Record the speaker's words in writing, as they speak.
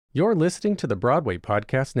You're listening to the Broadway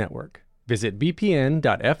Podcast Network. Visit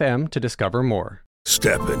bpn.fm to discover more.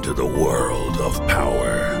 Step into the world of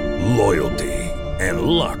power, loyalty, and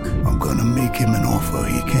luck. I'm gonna make him an offer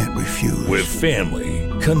he can't refuse. With family,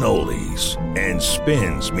 cannolis, and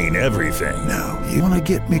spins mean everything. Now, you wanna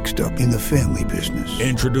get mixed up in the family business.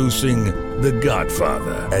 Introducing The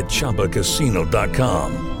Godfather at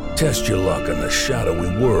ChumbaCasino.com. Test your luck in the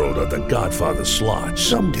shadowy world of The Godfather slot.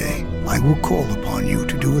 Someday, I will call upon you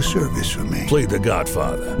to do a service for me. Play The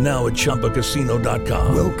Godfather, now at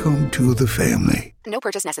ChumbaCasino.com. Welcome to the family. No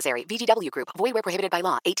purchase necessary. VGW Group. Void where prohibited by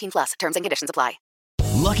law. 18 plus. Terms and conditions apply.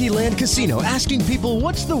 Lucky Land Casino, asking people,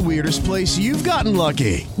 what's the weirdest place you've gotten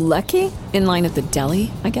lucky? Lucky? In line at the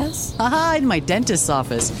deli, I guess? Aha, in my dentist's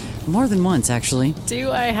office. More than once, actually.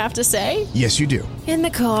 Do I have to say? Yes, you do. In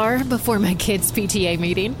the car before my kids' PTA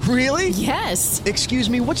meeting. Really? Yes.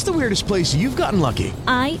 Excuse me, what's the weirdest place you've gotten lucky?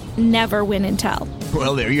 I never win and tell.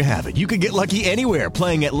 Well, there you have it. You can get lucky anywhere,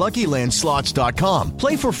 playing at LuckyLandSlots.com.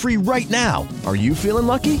 Play for free right now. Are you feeling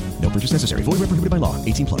lucky? No purchase necessary. Void where prohibited by law.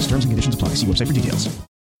 18 plus. Terms and conditions apply. See website for details.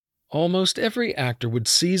 Almost every actor would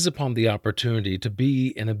seize upon the opportunity to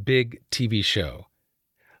be in a big TV show.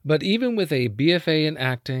 But even with a BFA in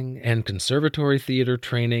acting and conservatory theater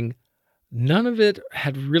training, none of it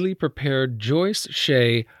had really prepared Joyce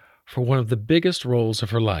Hshieh for one of the biggest roles of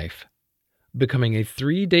her life, becoming a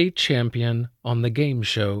 3-day champion on the game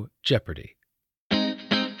show Jeopardy.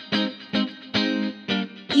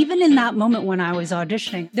 Even in that moment when I was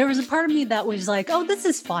auditioning, there was a part of me that was like, oh, this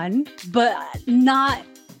is fun, but not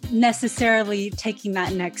necessarily taking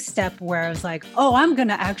that next step where I was like, oh, I'm going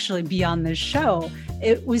to actually be on this show.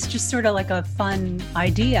 It was just sort of like a fun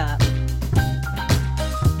idea.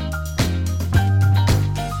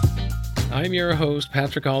 I'm your host,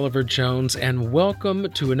 Patrick Oliver Jones, and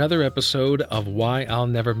welcome to another episode of Why I'll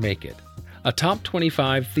Never Make It, a top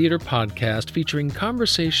 25 theater podcast featuring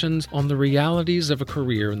conversations on the realities of a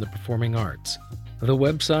career in the performing arts. The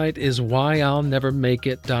website is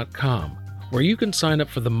whyillnevermakeit.com, where you can sign up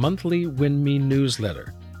for the monthly Win Me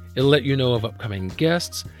newsletter. It'll let you know of upcoming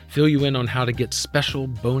guests, fill you in on how to get special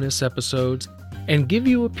bonus episodes, and give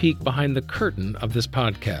you a peek behind the curtain of this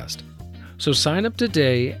podcast. So sign up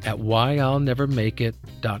today at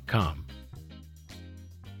whyillnevermakeit.com.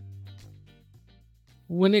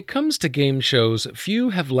 When it comes to game shows, few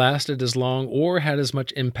have lasted as long or had as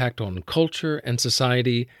much impact on culture and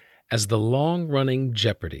society as the long-running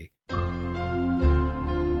Jeopardy!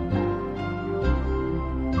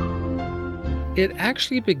 It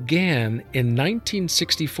actually began in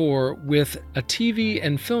 1964 with a TV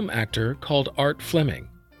and film actor called Art Fleming.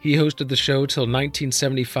 He hosted the show till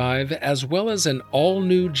 1975, as well as an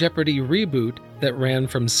all-new Jeopardy! Reboot that ran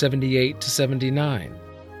from 78 to 79.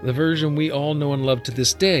 The version we all know and love to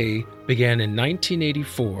this day began in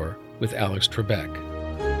 1984 with Alex Trebek.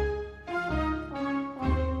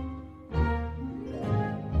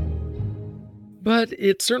 But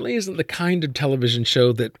it certainly isn't the kind of television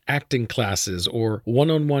show that acting classes or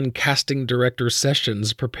one-on-one casting director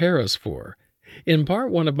sessions prepare us for. In part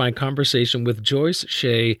one of my conversation with Joyce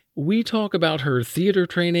Hshieh, we talk about her theater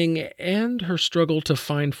training and her struggle to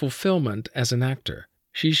find fulfillment as an actor.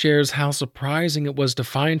 She shares how surprising it was to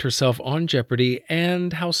find herself on Jeopardy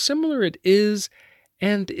and how similar it is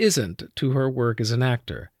and isn't to her work as an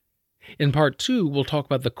actor. In part two, we'll talk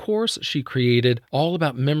about the course she created all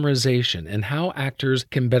about memorization and how actors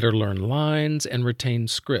can better learn lines and retain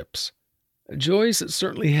scripts. Joyce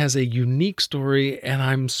certainly has a unique story, and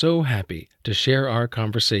I'm so happy to share our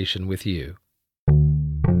conversation with you.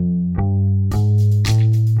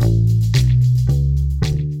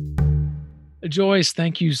 Joyce,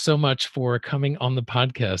 thank you so much for coming on the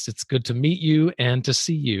podcast. It's good to meet you and to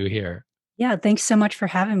see you here. Yeah, thanks so much for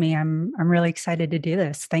having me. I'm really excited to do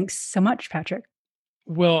this. Thanks so much, Patrick.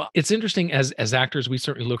 Well, it's interesting as actors, we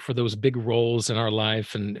certainly look for those big roles in our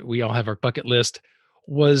life, and we all have our bucket list.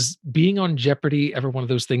 Was being on Jeopardy ever one of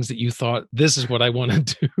those things that you thought, this is what I want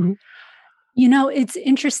to do? You know, it's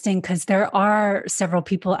interesting because there are several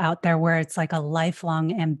people out there where it's like a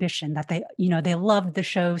lifelong ambition that they loved the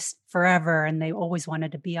show forever and they always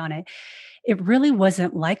wanted to be on it. It really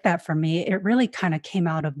wasn't like that for me. It really kind of came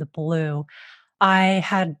out of the blue. I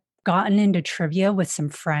had gotten into trivia with some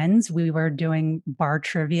friends. We were doing bar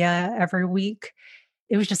trivia every week.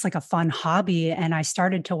 It was just like a fun hobby. And I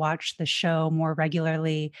started to watch the show more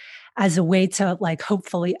regularly as a way to like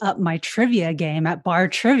hopefully up my trivia game at bar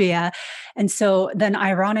trivia. And so then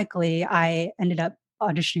ironically, I ended up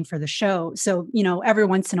auditioning for the show. So, every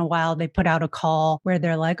once in a while they put out a call where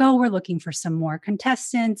they're like, oh, we're looking for some more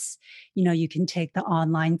contestants. You can take the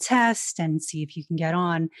online test and see if you can get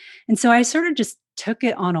on. And so I sort of just took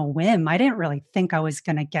it on a whim. I didn't really think I was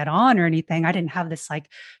going to get on or anything. I didn't have this like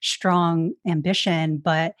strong ambition,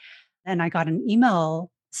 but then I got an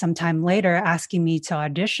email sometime later asking me to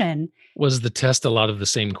audition. Was the test a lot of the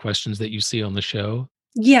same questions that you see on the show?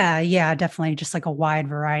 Yeah, definitely. Just like a wide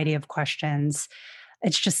variety of questions.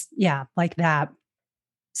 It's just, yeah, like that.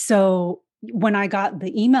 So when I got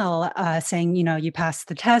the email saying, you passed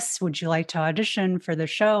the test, would you like to audition for the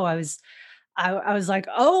show? I was like,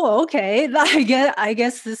 oh, okay. I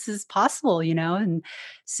guess this is possible, And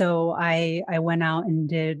so I went out and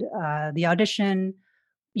did the audition.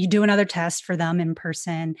 You do another test for them in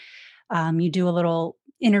person. You do a little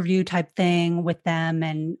interview type thing with them,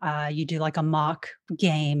 and you do like a mock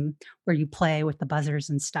game where you play with the buzzers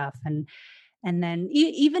and stuff. And then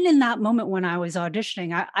even in that moment when I was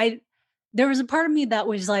auditioning, I there was a part of me that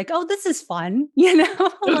was like, oh, this is fun,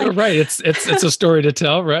 like, Right. It's a story to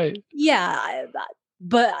tell, right? yeah,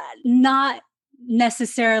 but not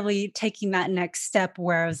necessarily taking that next step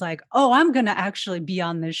where I was like, oh, I'm going to actually be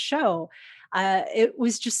on this show. It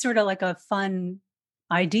was just sort of like a fun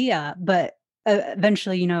idea, but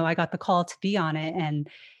eventually, I got the call to be on it, and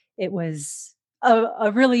it was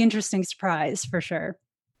a really interesting surprise for sure.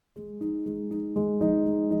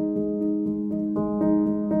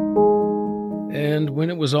 And when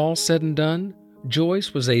it was all said and done,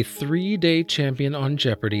 Joyce was a 3-day champion on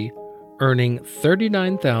Jeopardy, earning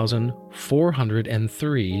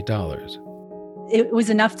 $39,403. It was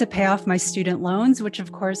enough to pay off my student loans, which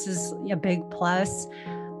of course is a big plus.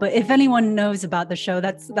 But if anyone knows about the show,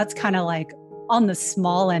 that's kind of like on the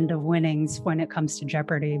small end of winnings when it comes to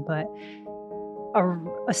Jeopardy, but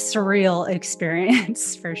a surreal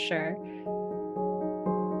experience for sure.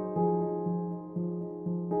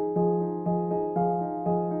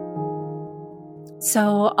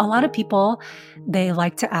 So a lot of people, they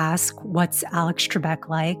like to ask, what's Alex Trebek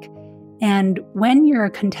like? And when you're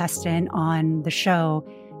a contestant on the show,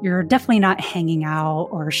 you're definitely not hanging out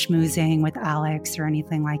or schmoozing with Alex or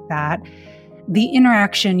anything like that. The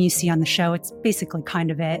interaction you see on the show, it's basically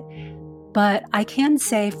kind of it. But I can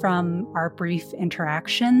say from our brief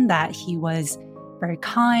interaction that he was very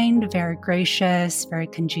kind, very gracious, very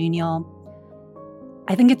congenial.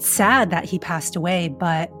 I think it's sad that he passed away,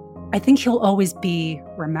 but I think he'll always be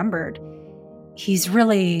remembered. He's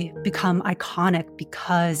really become iconic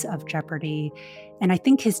because of Jeopardy. And I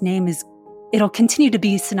think his name it'll continue to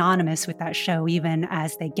be synonymous with that show, even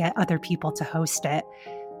as they get other people to host it.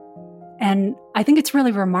 And I think it's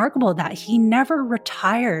really remarkable that he never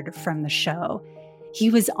retired from the show. He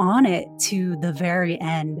was on it to the very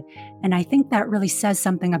end. And I think that really says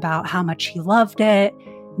something about how much he loved it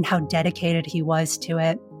and how dedicated he was to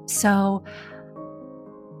it. So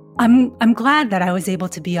I'm glad that I was able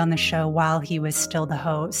to be on the show while he was still the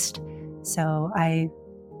host. So I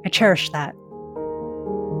cherish that.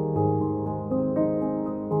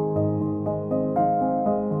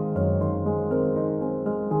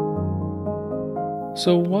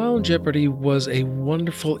 So while Jeopardy was a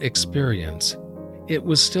wonderful experience, it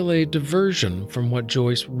was still a diversion from what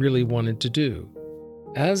Joyce really wanted to do.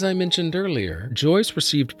 As I mentioned earlier, Joyce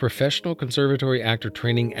received professional conservatory actor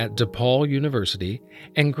training at DePaul University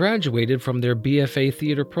and graduated from their BFA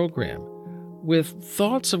theater program, with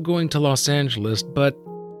thoughts of going to Los Angeles, but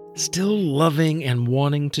still loving and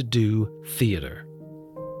wanting to do theater.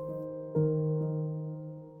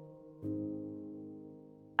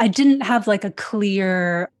 I didn't have like a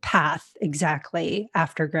clear path exactly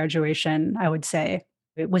after graduation, I would say.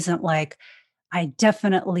 It wasn't like, I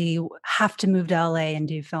definitely have to move to LA and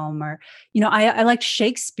do film, or, I liked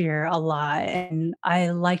Shakespeare a lot and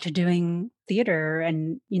I liked doing theater,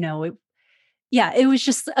 and, it was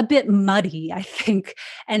just a bit muddy, I think.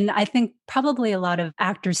 And I think probably a lot of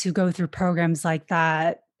actors who go through programs like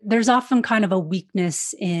that, there's often kind of a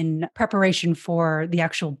weakness in preparation for the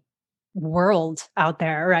actual world out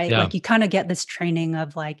there, right? Yeah. Like you kind of get this training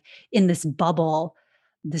of like in this bubble,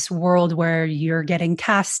 this world where you're getting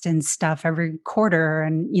cast and stuff every quarter,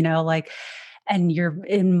 and and you're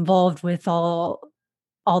involved with all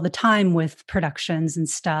the time with productions and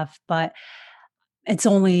stuff, but it's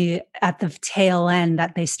only at the tail end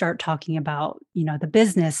that they start talking about the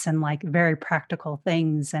business and like very practical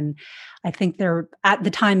things. And I think there, at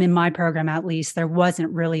the time in my program at least, there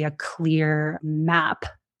wasn't really a clear map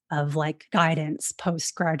of like guidance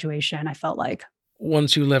post graduation, I felt like.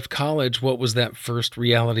 Once you left college, what was that first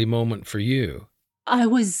reality moment for you? I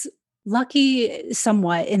was Lucky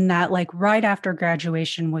somewhat in that, like, right after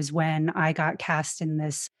graduation was when I got cast in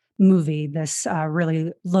this movie, this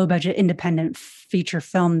really low budget independent feature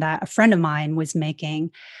film that a friend of mine was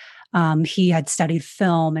making. He had studied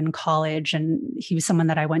film in college, and he was someone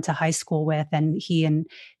that I went to high school with, and he and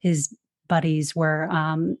his buddies were,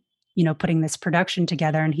 putting this production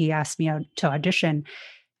together, and he asked me out to audition.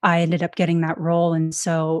 I ended up getting that role, and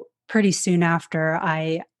so pretty soon after,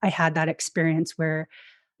 I had that experience where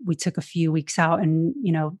we took a few weeks out and,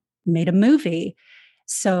 made a movie.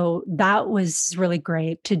 So that was really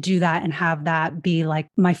great to do that and have that be like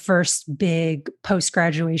my first big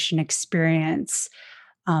post-graduation experience,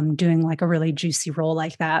 doing like a really juicy role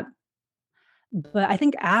like that. But I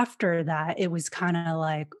think after that, it was kind of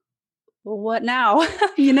like, well, what now?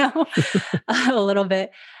 you know, a little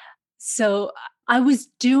bit. So I was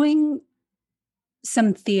doing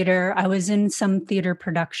some theater. I was in some theater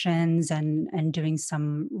productions and doing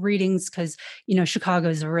some readings because, Chicago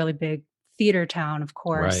is a really big theater town, of Right.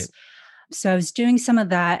 course. So I was doing some of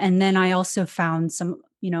that, and then I also found some,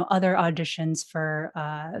 other auditions for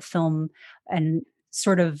film, and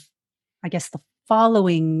sort of, I guess, the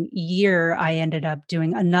following year, I ended up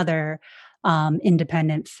doing another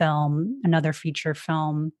independent film, another feature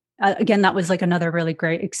film. Again, that was like another really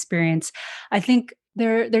great experience. I think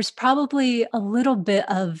there's probably a little bit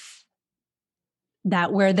of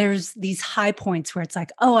that where there's these high points where it's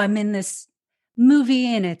like, oh, I'm in this movie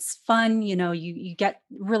and it's fun, you get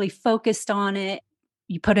really focused on it.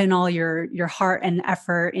 You put in all your heart and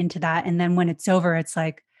effort into that, and then when it's over, it's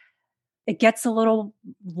like it gets a little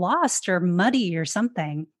lost or muddy or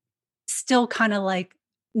something. Still kind of like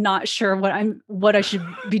not sure what I should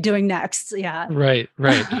be doing next. Yeah. Right,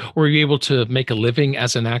 right. Were you able to make a living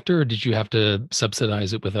as an actor, or did you have to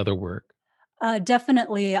subsidize it with other work?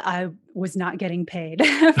 Definitely, I was not getting paid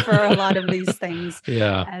for a lot of these things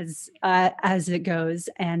Yeah. as it goes,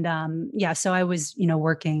 and yeah, so I was,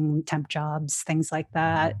 working temp jobs, things like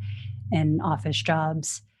that, and office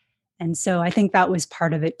jobs, and so I think that was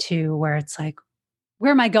part of it too, where it's like,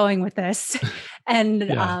 where am I going with this? and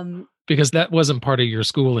Yeah. Because that wasn't part of your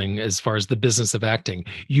schooling as far as the business of acting.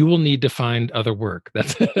 You will need to find other work.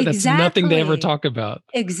 That's nothing they ever exactly. talk about.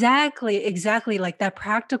 Exactly, exactly, like, that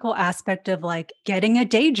practical aspect of, like, getting a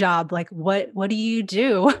day job, like, what do you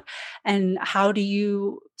do? And how do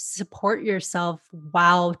you support yourself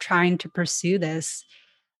while trying to pursue this?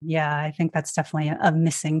 Yeah, I think that's definitely a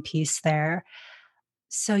missing piece there.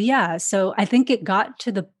 So, yeah, so I think it got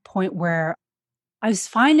to the point where I was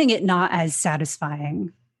finding it not as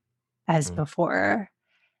satisfying as Mm. before.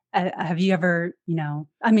 Have you ever,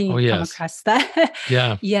 I mean, Oh, you've come yes. across that?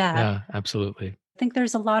 Yeah. Yeah. Yeah, absolutely. I think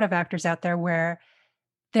there's a lot of actors out there where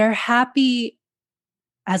they're happy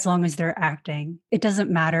as long as they're acting. It doesn't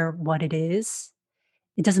matter what it is.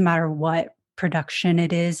 It doesn't matter what production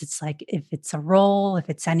it is. It's like if it's a role, if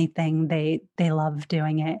it's anything, they love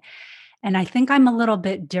doing it. And I think I'm a little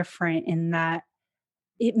bit different in that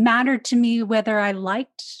it mattered to me whether I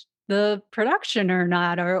liked the production or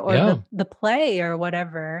not, or Yeah. the play or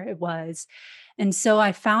whatever it was. And so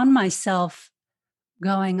I found myself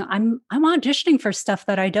going, I'm auditioning for stuff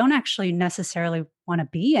that I don't actually necessarily wanna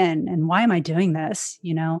be in, and why am I doing this,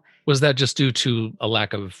 you know? Was that just due to a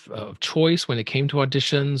lack of choice when it came to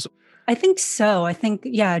auditions? I think so. I think,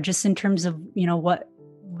 yeah, just in terms of, what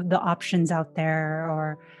the options out there,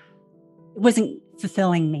 or it wasn't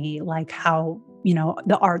fulfilling me like how,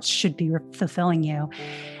 the arts should be fulfilling you.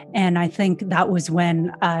 And I think that was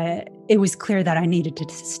when it was clear that I needed to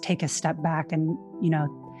just take a step back and,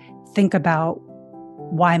 think about,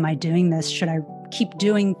 why am I doing this? Should I keep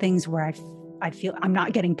doing things where I feel I'm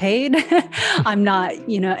not getting paid? I'm not,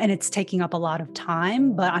 and it's taking up a lot of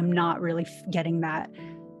time, but I'm not really getting that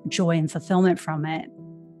joy and fulfillment from it.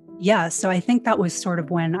 Yeah. So I think that was sort of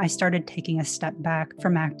when I started taking a step back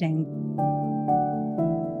from acting.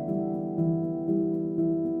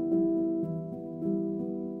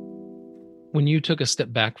 When you took a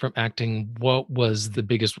step back from acting, what was the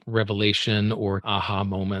biggest revelation or aha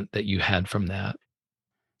moment that you had from that?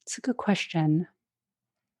 It's a good question.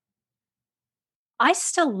 I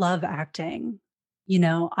still love acting.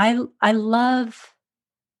 I love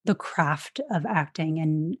the craft of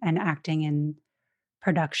acting and acting in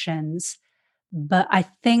productions. But I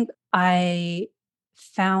think I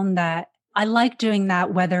found that I like doing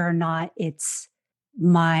that whether or not it's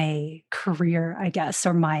my career, I guess,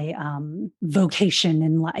 or my vocation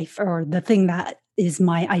in life, or the thing that is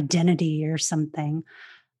my identity or something.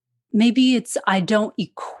 Maybe it's I don't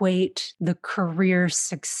equate the career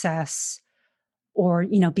success, or,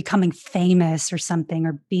 becoming famous or something,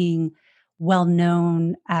 or being well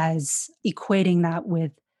known, as equating that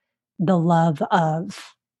with the love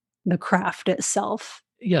of the craft itself.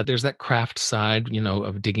 Yeah, there's that craft side,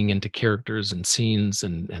 of digging into characters and scenes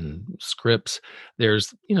and scripts.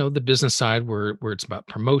 There's, the business side where it's about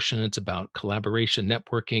promotion, it's about collaboration,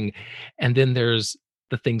 networking. And then there's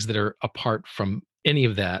the things that are apart from any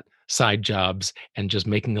of that, side jobs and just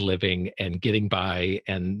making a living and getting by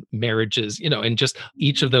and marriages, and just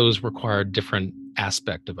each of those require a different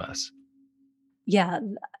aspect of us. Yeah,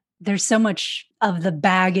 there's so much of the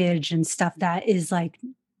baggage and stuff that is like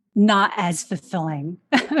not as fulfilling,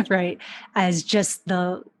 right, as just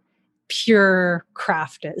the pure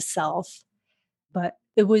craft itself. But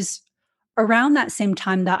it was around that same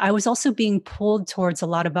time that I was also being pulled towards a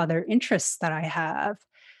lot of other interests that I have.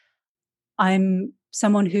 I'm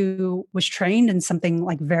someone who was trained in something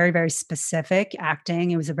like very, very specific,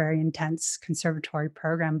 acting. It was a very intense conservatory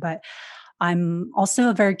program, but I'm also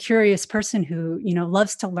a very curious person who,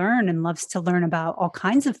 loves to learn and loves to learn about all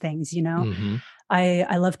kinds of things. Hmm.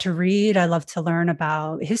 I love to read. I love to learn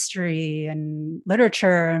about history and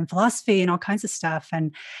literature and philosophy and all kinds of stuff.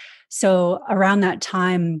 And so around that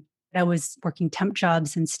time, I was working temp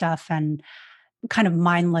jobs and stuff and kind of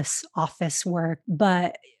mindless office work.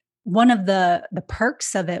 But one of the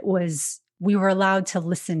perks of it was we were allowed to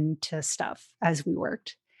listen to stuff as we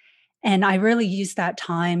worked. And I really used that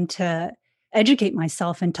time to educate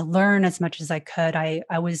myself and to learn as much as I could. I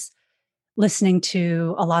was listening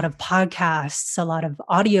to a lot of podcasts, a lot of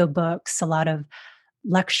audiobooks, a lot of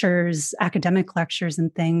lectures, academic lectures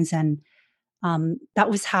and things. And that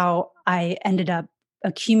was how I ended up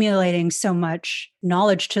accumulating so much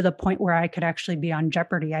knowledge to the point where I could actually be on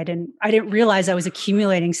Jeopardy. I didn't realize I was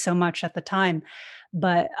accumulating so much at the time,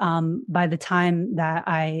 but by the time that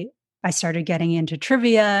I started getting into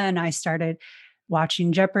trivia and I started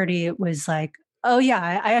watching Jeopardy, it was like, oh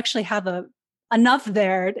yeah, I actually have enough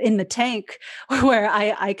there in the tank where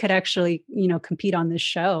I could actually, compete on this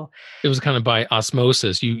show. It was kind of by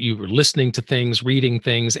osmosis. You were listening to things, reading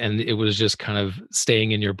things, and it was just kind of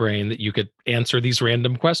staying in your brain that you could answer these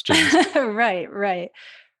random questions. Right.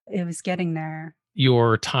 It was getting there.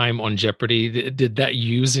 Your time on Jeopardy, did that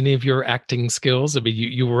use any of your acting skills? I mean,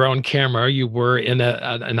 you were on camera, you were in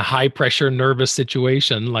a high pressure, nervous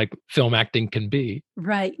situation like film acting can be.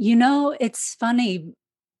 Right. It's funny.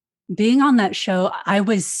 Being on that show, I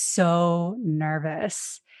was so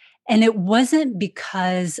nervous. And it wasn't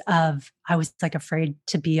because of I was like afraid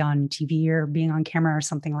to be on TV or being on camera or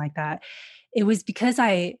something like that. It was because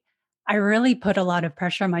I really put a lot of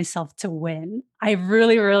pressure on myself to win. I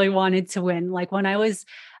really, really wanted to win. Like when I was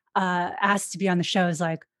asked to be on the show, I was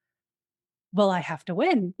like, well, I have to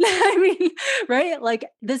win. I mean, right? Like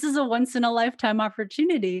this is a once in a lifetime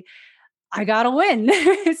opportunity. I gotta win.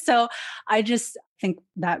 So I just think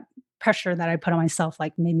that pressure that I put on myself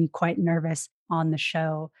like made me quite nervous on the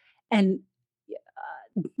show. And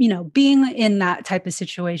being in that type of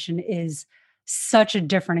situation is such a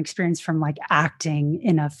different experience from like acting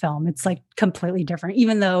in a film. It's like completely different,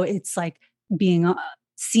 even though it's like being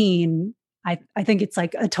seen. I think it's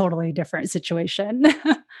like a totally different situation.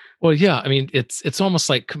 Well, yeah, I mean, it's almost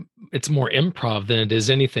like it's more improv than it is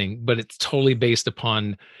anything, but it's totally based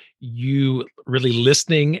upon you really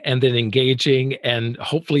listening and then engaging, and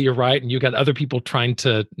hopefully you're right, and you got other people trying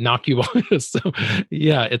to knock you off. So,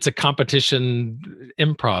 yeah, it's a competition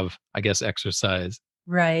improv, I guess, exercise.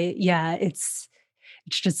 Right. Yeah. It's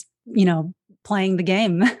just, playing the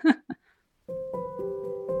game.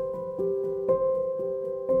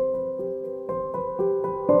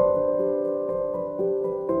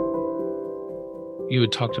 You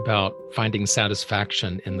had talked about finding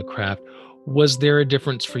satisfaction in the craft. Was there a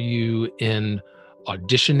difference for you in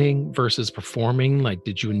auditioning versus performing? Like,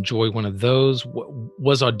 did you enjoy one of those?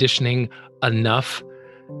 Was auditioning enough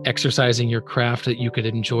exercising your craft that you could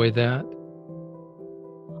enjoy that?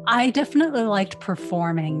 I definitely liked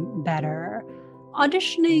performing better.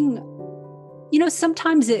 Auditioning,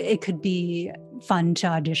 sometimes it could be fun to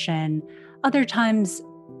audition. Other times,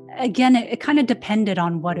 again, it kind of depended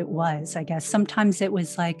on what it was, I guess. Sometimes it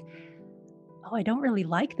was like, oh, I don't really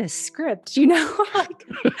like this script, like,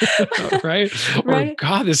 Right? Or, right?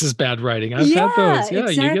 God, this is bad writing. I've Yeah, had those. Yeah,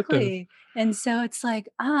 you get those. exactly. And so it's like,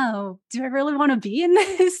 oh, do I really want to be in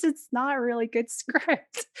this? It's not a really good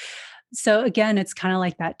script. So again, it's kind of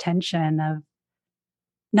like that tension of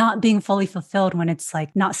not being fully fulfilled when it's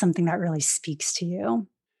like not something that really speaks to you.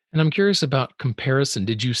 And I'm curious about comparison.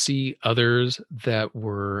 Did you see others that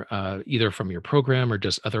were either from your program or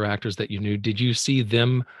just other actors that you knew? Did you see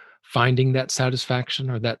them finding that satisfaction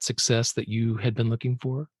or that success that you had been looking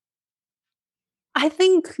for? I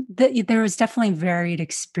think that there was definitely varied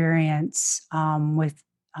experience with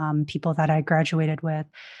people that I graduated with.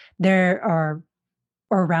 there are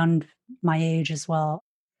or around my age as well.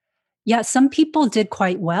 Yeah, some people did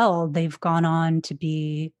quite well. They've gone on to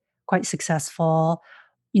be quite successful.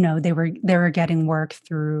 They were getting work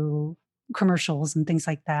through commercials and things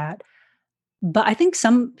like that. But I think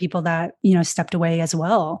some people that, stepped away as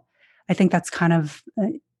well. I think that's kind of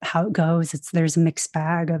how it goes. There's a mixed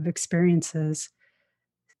bag of experiences.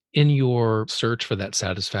 In your search for that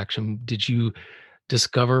satisfaction, did you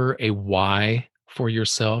discover a why for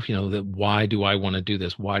yourself? That why do I want to do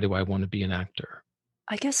this? Why do I want to be an actor?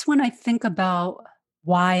 I guess when I think about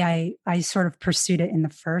why I sort of pursued it in the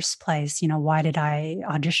first place, why did I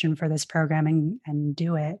audition for this program and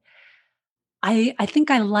do it? I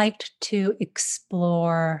think I liked to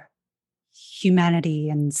explore humanity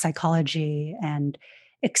and psychology and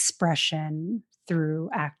expression through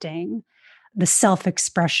acting, the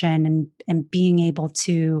self-expression and being able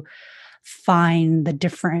to find the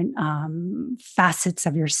different facets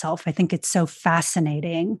of yourself. I think it's so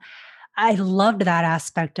fascinating. I loved that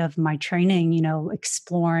aspect of my training,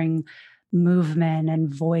 exploring movement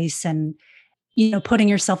and voice and, putting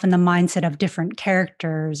yourself in the mindset of different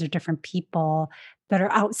characters or different people that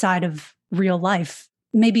are outside of real life.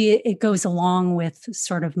 Maybe it goes along with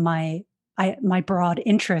sort of my broad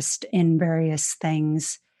interest in various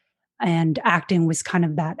things. And acting was kind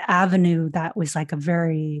of that avenue that was like a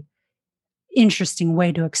very interesting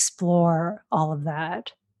way to explore all of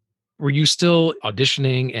that. Were you still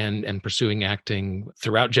auditioning and pursuing acting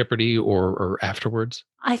throughout Jeopardy or afterwards?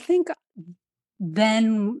 I think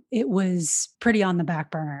then it was pretty on the back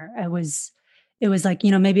burner. It was like,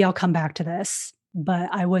 maybe I'll come back to this, but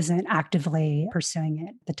I wasn't actively pursuing it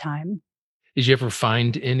at the time. Did you ever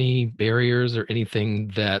find any barriers or anything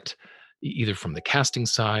that either from the casting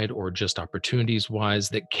side or just opportunities wise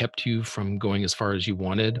that kept you from going as far as you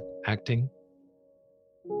wanted acting?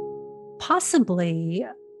 Possibly.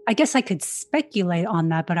 I guess I could speculate on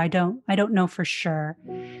that, but I don't know for sure.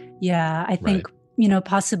 Yeah, I think, Right.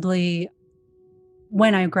 Possibly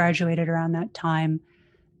when I graduated around that time,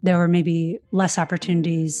 there were maybe less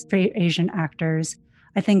opportunities for Asian actors.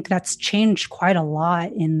 I think that's changed quite a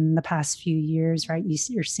lot in the past few years, right?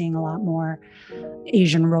 You're seeing a lot more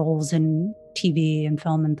Asian roles in TV and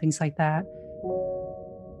film and things like that.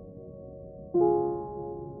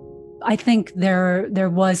 I think there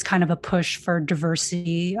was kind of a push for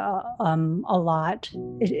diversity a lot.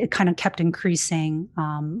 It kind of kept increasing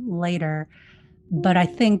later, but I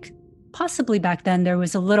think possibly back then there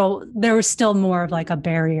was still more of like a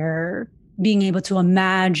barrier being able to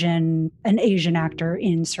imagine an Asian actor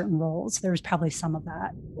in certain roles. There was probably some of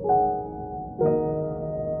that.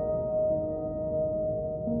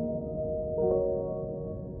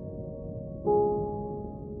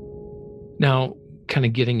 Now, kind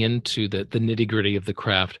of getting into the nitty-gritty of the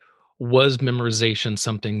craft, was memorization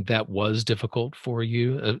something that was difficult for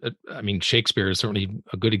you? I mean, Shakespeare is certainly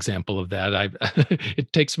a good example of that.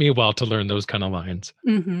 It takes me a while to learn those kind of lines.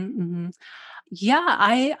 Yeah,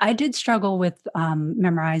 I did struggle with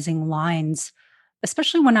memorizing lines,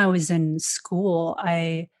 especially when I was in school.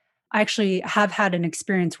 I actually have had an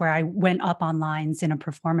experience where I went up on lines in a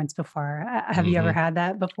performance before. Have you ever Mhm. had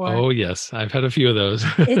that before? Oh, yes. I've had a few of those.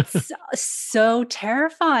 It's so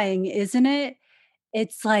terrifying, isn't it?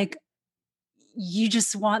 It's like you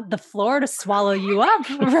just want the floor to swallow you up,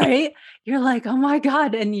 right? You're like, "Oh my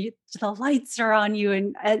god," and the lights are on you,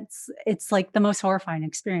 and it's like the most horrifying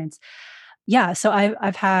experience. Yeah, so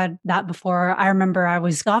I've had that before. I remember I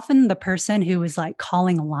was often the person who was, like,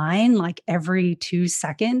 calling a line, like, every 2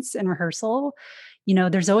 seconds in rehearsal.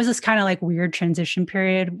 There's always this kinda, like, weird transition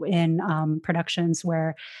period in, productions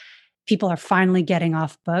where people are finally getting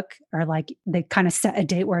off book or, like, they kinda set a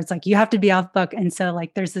date where it's like, "You have to be off book," and so,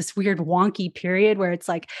 like, there's this weird wonky period where it's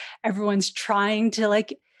like everyone's trying to,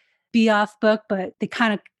 like, be off book, but they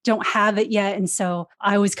kinda don't have it yet, and so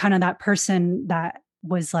I was kinda that person that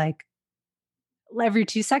was like every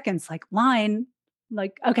 2 seconds, like, "Line."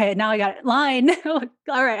 Like, "Okay, now I got it. Line." Like,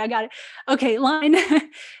 "Alright, I got it. Okay, line."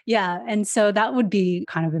 Yeah, and so that would be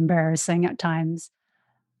kind of embarrassing at times.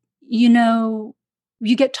 You know,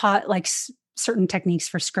 you get taught, like, certain techniques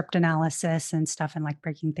for script analysis and stuff and, like,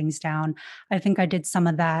 breaking things down. I think I did some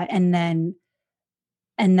of that, and then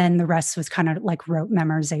the rest was kinda like rote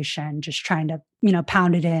memorization, just trying to,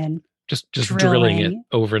 pound it in, Just drilling it drilling.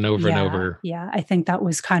 over and over and Yeah, over. yeah, I think that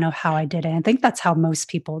was kind of how I did it. I think that's how most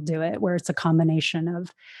people do it, where it's a combination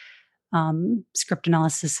of, script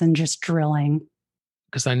analysis and just drilling.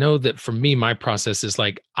 Because I know that for me, my process is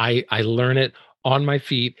like I learn it on my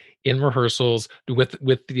feet in rehearsals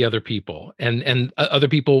with the other people, and other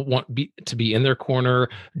people to be in their corner,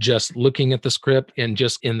 just looking at the script and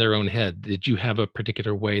just in their own head. Did you have a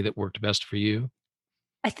particular way that worked best for you?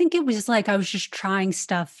 I think it was like I was just trying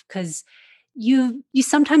stuff because you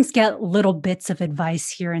sometimes get little bits of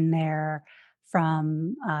advice here and there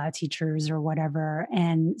from teachers or whatever.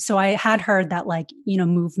 And so I had heard that, like,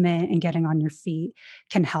 movement and getting on your feet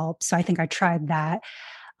can help. So I think I tried that.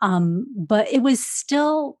 But it was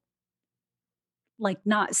still like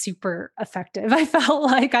not super effective. I felt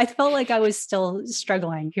like I was still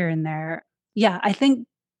struggling here and there. Yeah, I think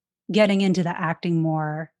getting into the acting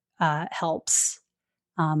more helps.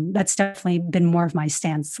 That's definitely been more of my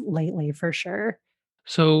stance lately, for sure.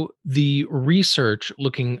 So the research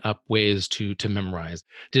looking up ways to memorize,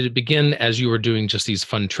 did it begin as you were doing just these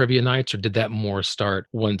fun trivia nights, or did that more start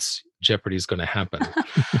once Jeopardy is going to happen?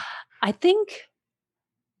 I think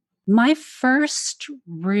my first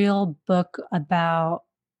real book about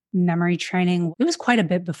memory training, it was quite a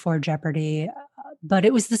bit before Jeopardy, but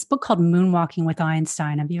it was this book called Moonwalking with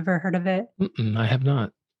Einstein. Have you ever heard of it? Mm-mm, I have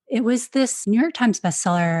not. It was this New York Times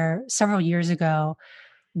bestseller several years ago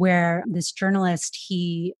where this journalist,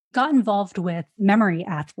 he got involved with memory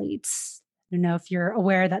athletes. I don't know if you're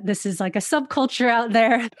aware that this is like a subculture out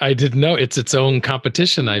there. I didn't know it's its own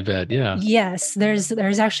competition, I bet. Yeah. Yes, there's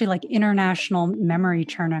actually like international memory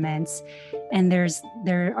tournaments, and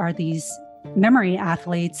there are these memory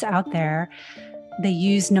athletes out there. They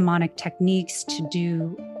use mnemonic techniques to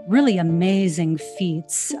do really amazing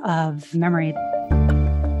feats of memory.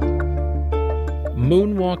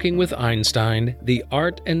 Moonwalking with Einstein, The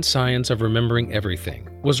Art and Science of Remembering Everything,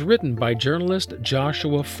 was written by journalist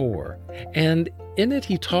Joshua Foer, and in it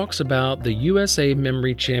he talks about the USA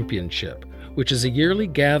Memory Championship, which is a yearly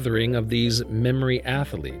gathering of these memory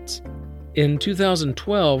athletes. In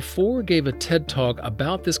 2012, Foer gave a TED Talk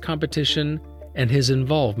about this competition and his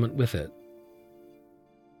involvement with it.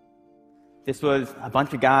 This was a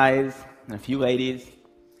bunch of guys and a few ladies,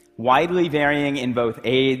 widely varying in both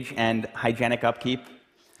age and hygienic upkeep.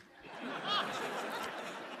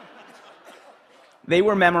 They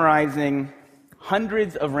were memorizing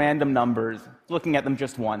hundreds of random numbers, looking at them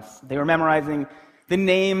just once. They were memorizing the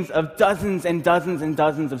names of dozens and dozens and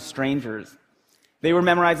dozens of strangers. They were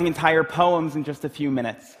memorizing entire poems in just a few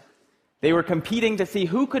minutes. They were competing to see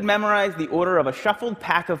who could memorize the order of a shuffled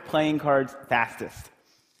pack of playing cards fastest.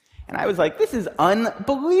 And I was like, this is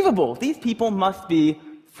unbelievable. These people must be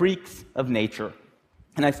freaks of nature.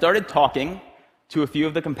 And I started talking to a few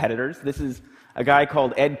of the competitors. This is a guy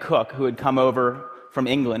called Ed Cook, who had come over from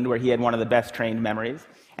England, where he had one of the best trained memories.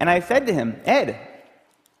 And I said to him, Ed,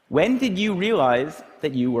 when did you realize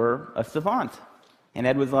that you were a savant? And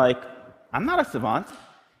Ed was like, I'm not a savant.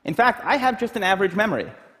 In fact, I have just an average memory.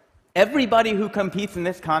 Everybody who competes in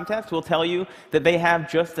this contest will tell you that they have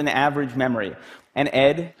just an average memory. And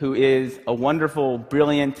Ed, who is a wonderful,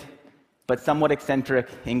 brilliant, but somewhat eccentric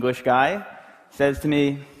English guy, says to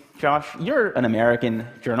me, Josh, you're an American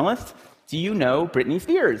journalist. Do you know Britney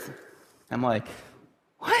Spears? I'm like,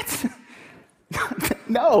 what?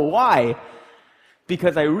 No, why?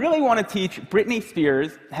 Because I really want to teach Britney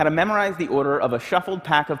Spears how to memorize the order of a shuffled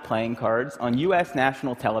pack of playing cards on U.S.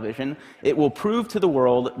 national television. It will prove to the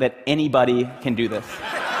world that anybody can do this.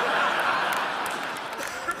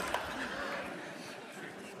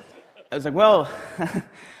 I was like, well,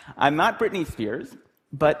 I'm not Britney Spears,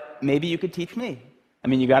 but maybe you could teach me. I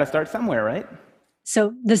mean, you got to start somewhere, right?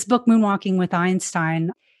 So this book, Moonwalking with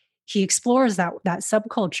Einstein, he explores that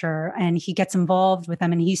subculture, and he gets involved with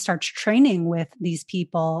them, and he starts training with these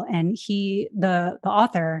people. And the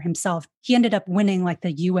author himself, he ended up winning like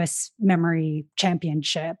the U.S. Memory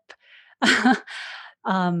Championship.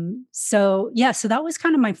 So that was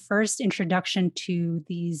kind of my first introduction to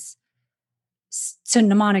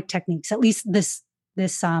mnemonic techniques, at least this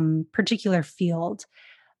particular field.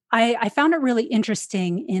 I found it really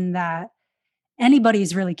interesting in that anybody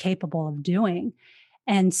is really capable of doing.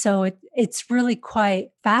 And so it's really quite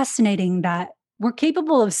fascinating that we're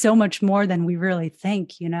capable of so much more than we really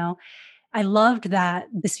think, I loved that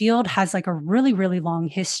this field has like a really, really long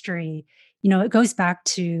history. It goes back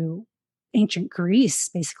to ancient Greece,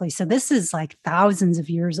 basically. So this is like thousands of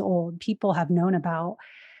years old. People have known about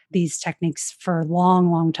these techniques for a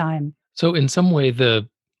long, long time. So in some way, the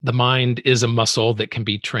mind is a muscle that can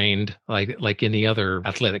be trained like any other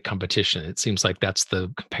athletic competition. It seems like that's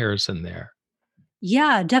the comparison there.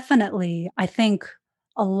 Yeah, definitely. I think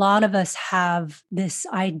a lot of us have this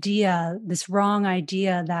wrong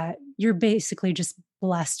idea that you're basically just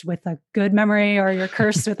blessed with a good memory or you're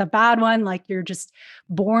cursed with a bad one. Like you're just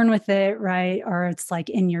born with it, right? Or it's like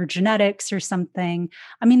in your genetics or something.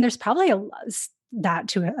 I mean, there's probably that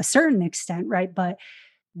to a certain extent, right? But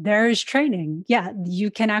there's training. Yeah, you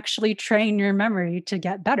can actually train your memory to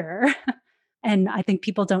get better. And I think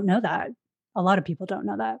people don't know that. A lot of people don't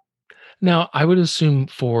know that. Now, I would assume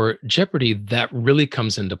for Jeopardy, that really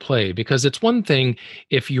comes into play because it's one thing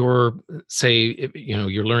if you're,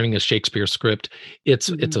 you're learning a Shakespeare script, it's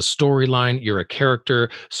a storyline, you're a character,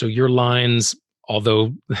 so your lines,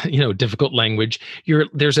 although difficult language,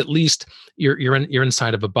 there's at least you're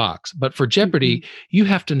inside of a box. But for Jeopardy, you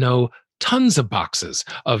have to know tons of boxes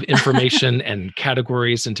of information and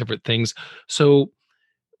categories and different things. So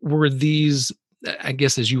were these, I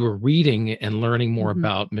guess, as you were reading and learning more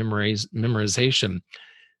about memorization,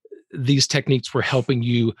 these techniques were helping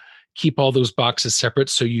you keep all those boxes separate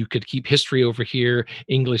so you could keep history over here,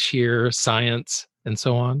 English here, science, and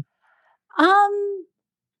so on? I'm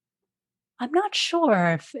not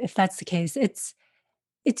sure if that's the case. It's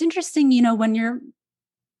interesting, when you're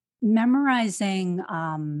memorizing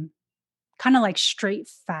kind of like straight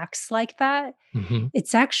facts like that,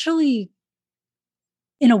 it's actually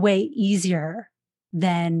in a way easier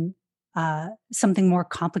than something more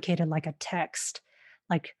complicated like a text.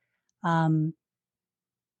 Like I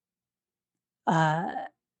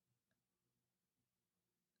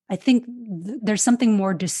think there's something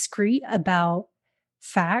more discrete about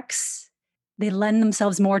facts. They lend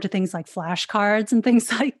themselves more to things like flashcards and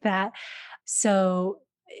things like that. So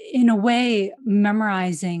in a way,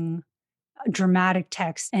 memorizing dramatic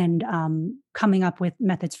text and coming up with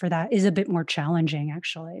methods for that is a bit more challenging,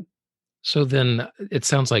 actually. So then it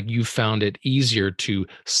sounds like you found it easier to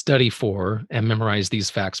study for and memorize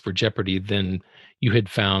these facts for Jeopardy than you had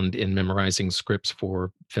found in memorizing scripts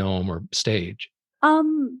for film or stage.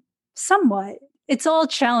 Somewhat. It's all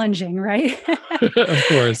challenging, right? Of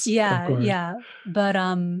course. Yeah, of course. yeah. But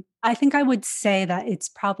I think I would say that it's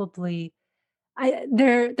probably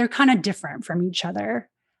they're kind of different from each other.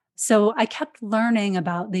 So I kept learning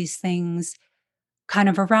about these things kind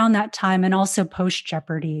of around that time and also post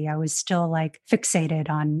Jeopardy. I was still like fixated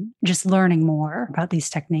on just learning more about these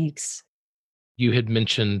techniques. You had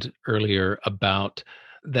mentioned earlier about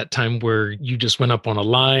that time where you just went up on a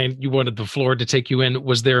line, you wanted the floor to take you in.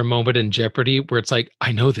 Was there a moment in Jeopardy where it's like,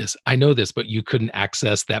 I know this, but you couldn't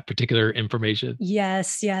access that particular information?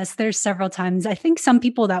 Yes. There's several times. I think some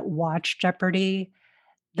people that watch Jeopardy,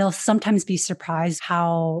 they'll sometimes be surprised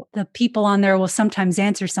how the people on there will sometimes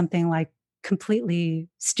answer something like completely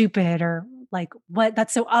stupid or like, what,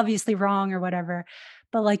 that's so obviously wrong or whatever.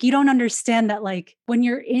 But like, you don't understand that like when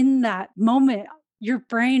you're in that moment, your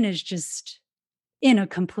brain is just in a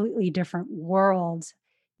completely different world,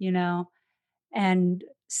 And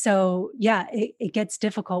so, yeah, it gets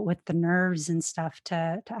difficult with the nerves and stuff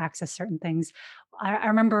to access certain things. I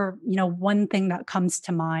remember, one thing that comes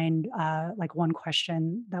to mind, like one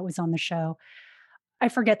question that was on the show. I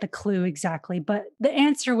forget the clue exactly, but the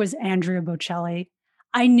answer was Andrea Bocelli.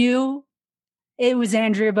 I knew it was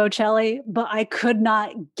Andrea Bocelli, but I could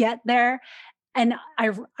not get there. And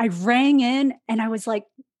I rang in and I was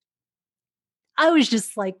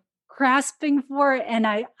just like grasping for it and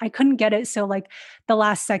I couldn't get it. So like the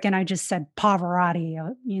last second I just said Pavarotti,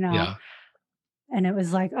 Yeah. And it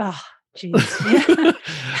was like, oh, geez.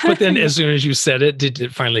 But then as soon as you said it, did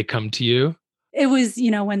it finally come to you? It was,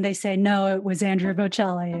 when they say, no, it was Andrea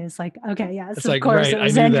Bocelli. It's like, okay, yes, it's of like, course right, it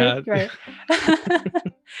was I knew Andrea. that.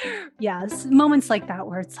 Right. Yes, moments like that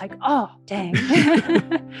where it's like, oh, dang.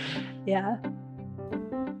 Yeah.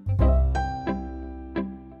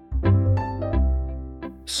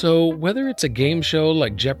 So whether it's a game show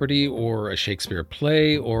like Jeopardy or a Shakespeare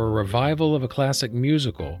play or a revival of a classic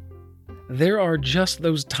musical, there are just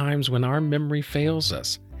those times when our memory fails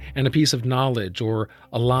us and a piece of knowledge or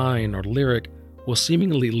a line or lyric will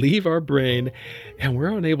seemingly leave our brain and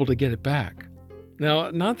we're unable to get it back. Now,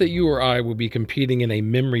 not that you or I will be competing in a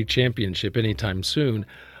memory championship anytime soon,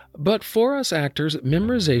 but for us actors,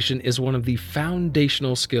 memorization is one of the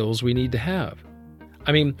foundational skills we need to have.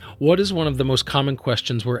 I mean, what is one of the most common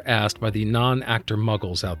questions we're asked by the non-actor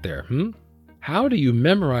muggles out there? How do you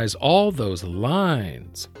memorize all those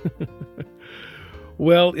lines?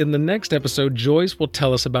 Well, in the next episode, Joyce will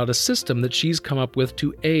tell us about a system that she's come up with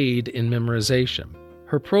to aid in memorization.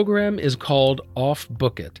 Her program is called Off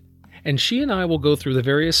Book It, and she and I will go through the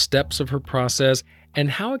various steps of her process and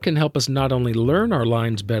how it can help us not only learn our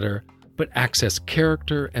lines better, but access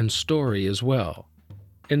character and story as well.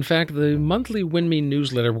 In fact, the monthly Win Me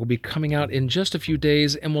newsletter will be coming out in just a few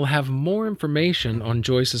days and will have more information on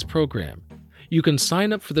Joyce's program. You can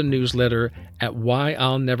sign up for the newsletter at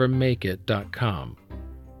whyillnevermakeit.com.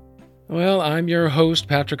 Well, I'm your host,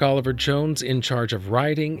 Patrick Oliver Jones, in charge of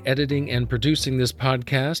writing, editing, and producing this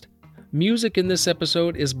podcast. Music in this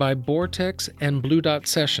episode is by Vortex and Blue Dot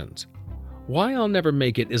Sessions. Why I'll Never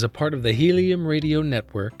Make It is a part of the Helium Radio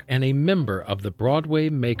Network and a member of the Broadway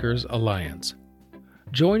Makers Alliance.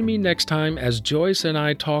 Join me next time as Joyce and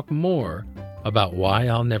I talk more about Why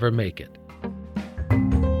I'll Never Make It.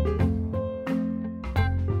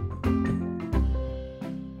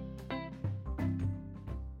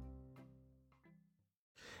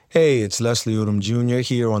 Hey, it's Leslie Odom Jr.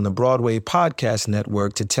 here on the Broadway Podcast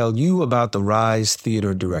Network to tell you about the Rise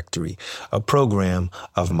Theater Directory, a program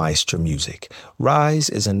of Maestro Music. Rise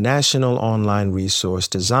is a national online resource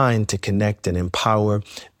designed to connect and empower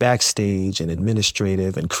backstage and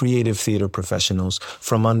administrative and creative theater professionals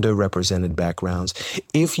from underrepresented backgrounds.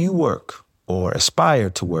 If you work or aspire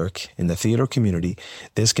to work in the theater community,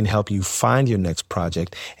 this can help you find your next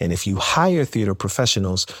project. And if you hire theater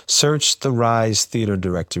professionals, search the Rise Theater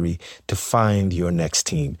Directory to find your next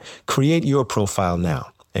team. Create your profile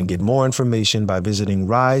now and get more information by visiting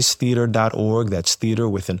risetheater.org. That's theater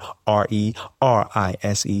with an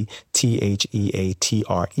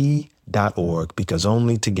risetheatre.org, because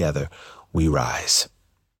only together we rise.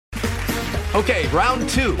 Okay, round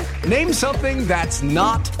two. Name something that's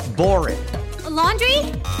not boring. A laundry?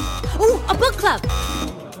 Ooh, a book club.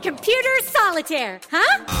 Computer solitaire,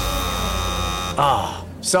 huh? Ah,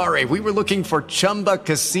 sorry, we were looking for Chumba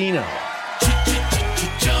Casino.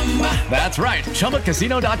 That's right,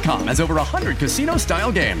 ChumbaCasino.com has over 100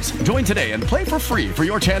 casino-style games. Join today and play for free for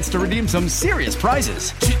your chance to redeem some serious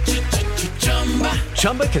prizes.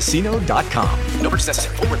 ChumbaCasino.com. No purchase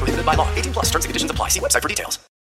necessary. Void where prohibited by law. 18+ terms and conditions apply. See website for details.